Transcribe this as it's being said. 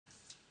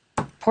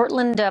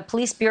Portland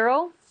Police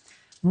Bureau,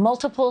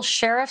 multiple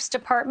sheriff's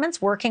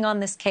departments working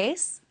on this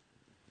case.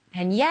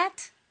 And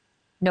yet,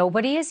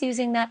 nobody is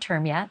using that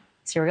term yet,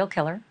 serial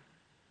killer.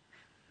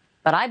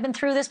 But I've been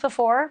through this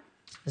before.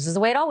 This is the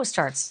way it always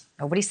starts.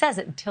 Nobody says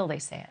it until they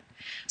say it.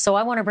 So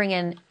I want to bring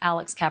in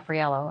Alex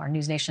Caprariello, our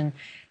NewsNation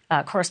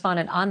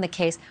correspondent on the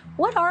case.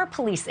 What are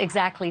police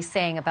exactly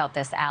saying about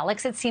this,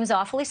 Alex? It seems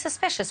awfully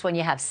suspicious when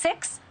you have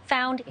 6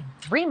 found in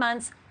 3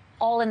 months,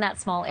 all in that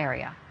small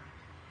area.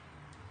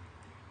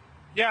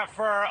 Yeah,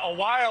 for a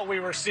while we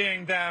were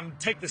seeing them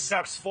take the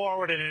steps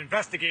forward in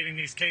investigating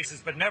these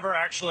cases, but never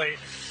actually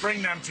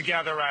bring them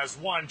together as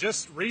one.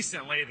 Just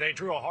recently, they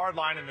drew a hard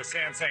line in the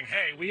sand saying,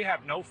 hey, we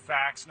have no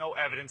facts, no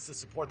evidence to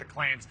support the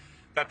claims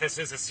that this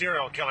is a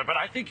serial killer. But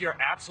I think you're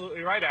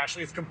absolutely right,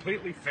 Ashleigh. It's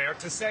completely fair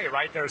to say,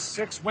 right? There's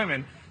 6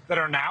 women that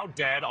are now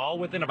dead, all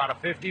within about a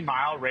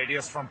 50-mile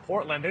radius from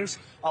Portland. There's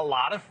a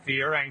lot of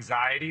fear,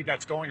 anxiety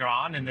that's going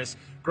on in this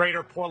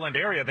greater Portland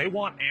area. They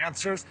want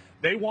answers.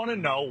 They want to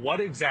know what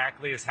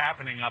exactly is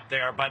happening up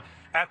there. But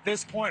at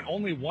this point,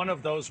 only one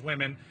of those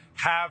women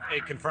have a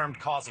confirmed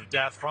cause of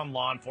death from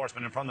law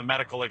enforcement and from the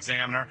medical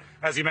examiner.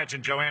 As you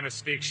mentioned, Joanna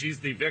Speaks, she's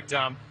the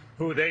victim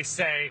who they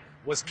say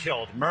was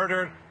killed,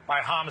 murdered by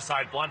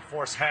homicide, blunt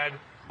force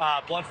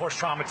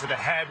trauma to the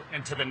head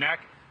and to the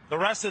neck. The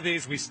rest of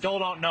these, we still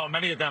don't know,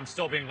 many of them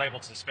still being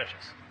labeled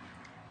suspicious.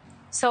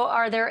 So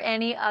are there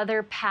any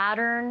other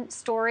pattern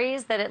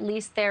stories that at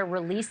least they're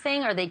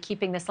releasing? Are they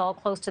keeping this all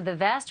close to the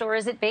vest? Or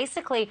is it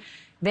basically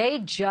they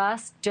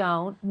just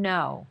don't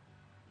know?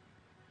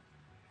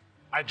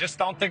 I just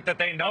don't think that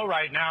they know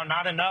right now,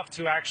 not enough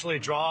to actually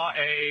draw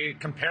a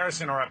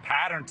comparison or a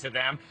pattern to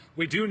them.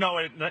 We do know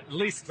at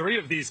least 3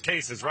 of these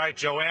cases, right?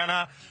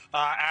 Joanna,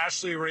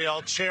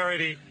 Ashleigh,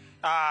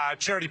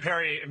 Charity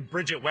Perry and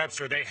Bridget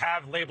Webster, they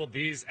have labeled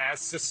these as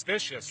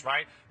suspicious,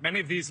 right? Many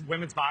of these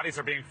women's bodies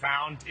are being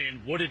found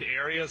in wooded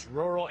areas,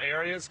 rural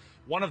areas.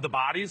 One of the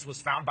bodies was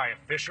found by a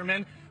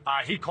fisherman.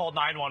 He called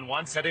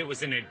 911, said it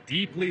was in a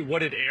deeply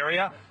wooded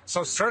area.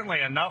 So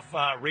certainly enough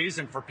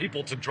reason for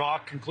people to draw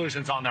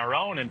conclusions on their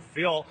own and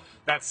feel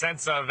that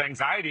sense of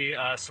anxiety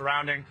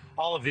surrounding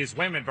all of these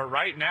women. But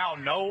right now,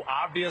 no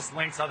obvious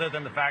links other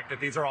than the fact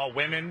that these are all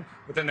women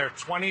within their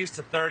 20s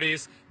to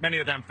 30s, many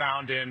of them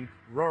found in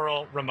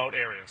rural, remote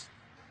areas.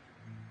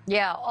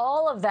 Yeah,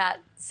 all of that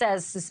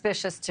says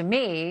suspicious to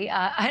me.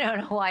 I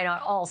don't know why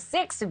not all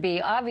 6 would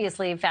be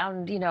obviously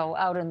found,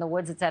 out in the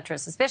woods, et cetera,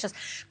 suspicious.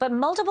 But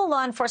multiple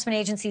law enforcement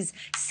agencies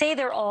say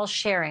they're all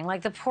sharing,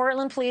 like the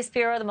Portland Police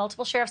Bureau, the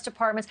multiple sheriff's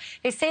departments.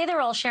 They say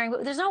they're all sharing,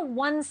 but there's no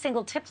one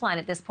single tip line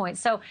at this point.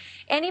 So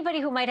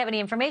anybody who might have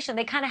any information,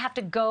 they kind of have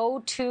to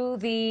go to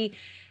the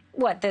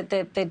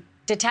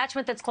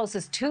detachment that's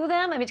closest to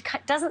them. I mean,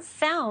 it doesn't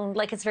sound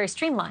like it's very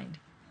streamlined.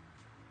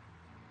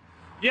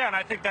 Yeah, and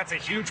I think that's a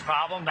huge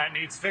problem that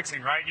needs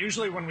fixing, right?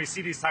 Usually when we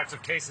see these types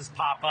of cases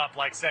pop up,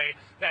 like say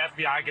the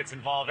FBI gets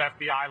involved,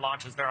 FBI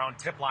launches their own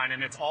tip line,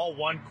 and it's all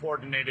one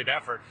coordinated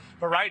effort.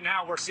 But right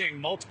now we're seeing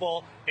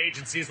multiple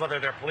agencies, whether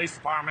they're police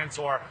departments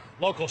or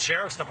local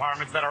sheriff's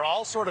departments, that are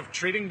all sort of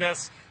treating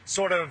this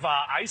sort of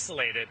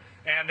isolated,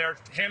 and they're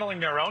handling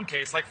their own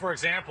case. Like, for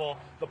example,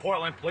 the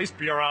Portland Police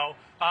Bureau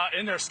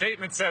in their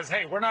statement says,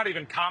 hey, we're not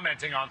even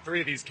commenting on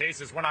 3 of these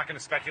cases. We're not going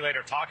to speculate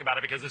or talk about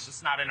it because it's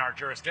just not in our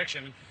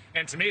jurisdiction.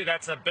 And to me,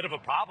 that's a bit of a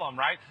problem,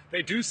 right?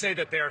 They do say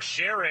that they're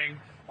sharing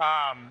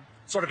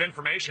sort of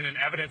information and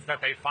evidence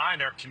that they find.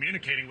 They're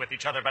communicating with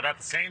each other. But at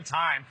the same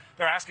time,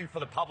 they're asking for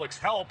the public's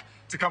help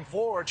to come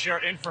forward,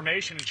 share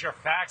information and share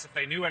facts if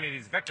they knew any of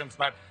these victims.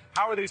 But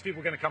how are these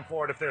people going to come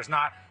forward if there's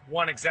not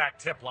one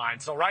exact tip line?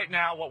 So right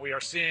now, what we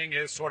are seeing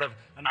is sort of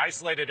an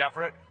isolated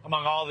effort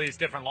among all these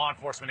different law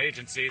enforcement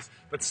agencies,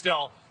 but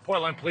still,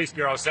 Portland Police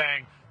Bureau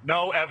saying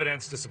no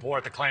evidence to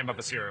support the claim of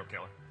a serial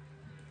killer.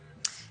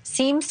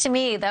 Seems to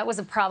me that was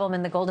a problem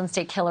in the Golden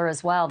State Killer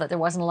as well, that there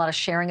wasn't a lot of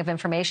sharing of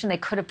information. They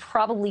could have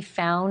probably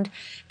found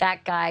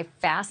that guy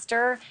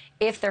faster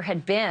if there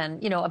had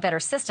been, a better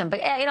system.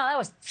 But,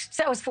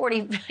 that was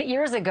 40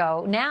 years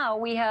ago. Now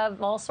we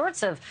have all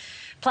sorts of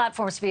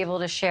platforms to be able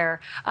to share.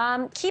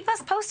 Keep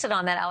us posted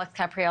on that, Alex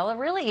Caprariello.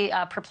 Really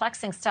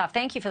perplexing stuff.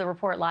 Thank you for the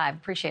report live.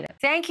 Appreciate it.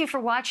 Thank you for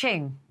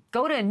watching.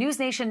 Go to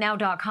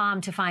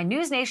newsnationnow.com to find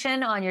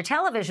NewsNation on your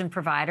television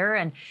provider.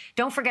 And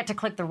don't forget to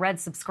click the red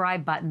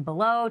subscribe button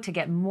below to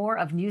get more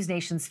of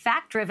NewsNation's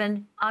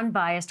fact-driven,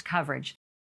 unbiased coverage.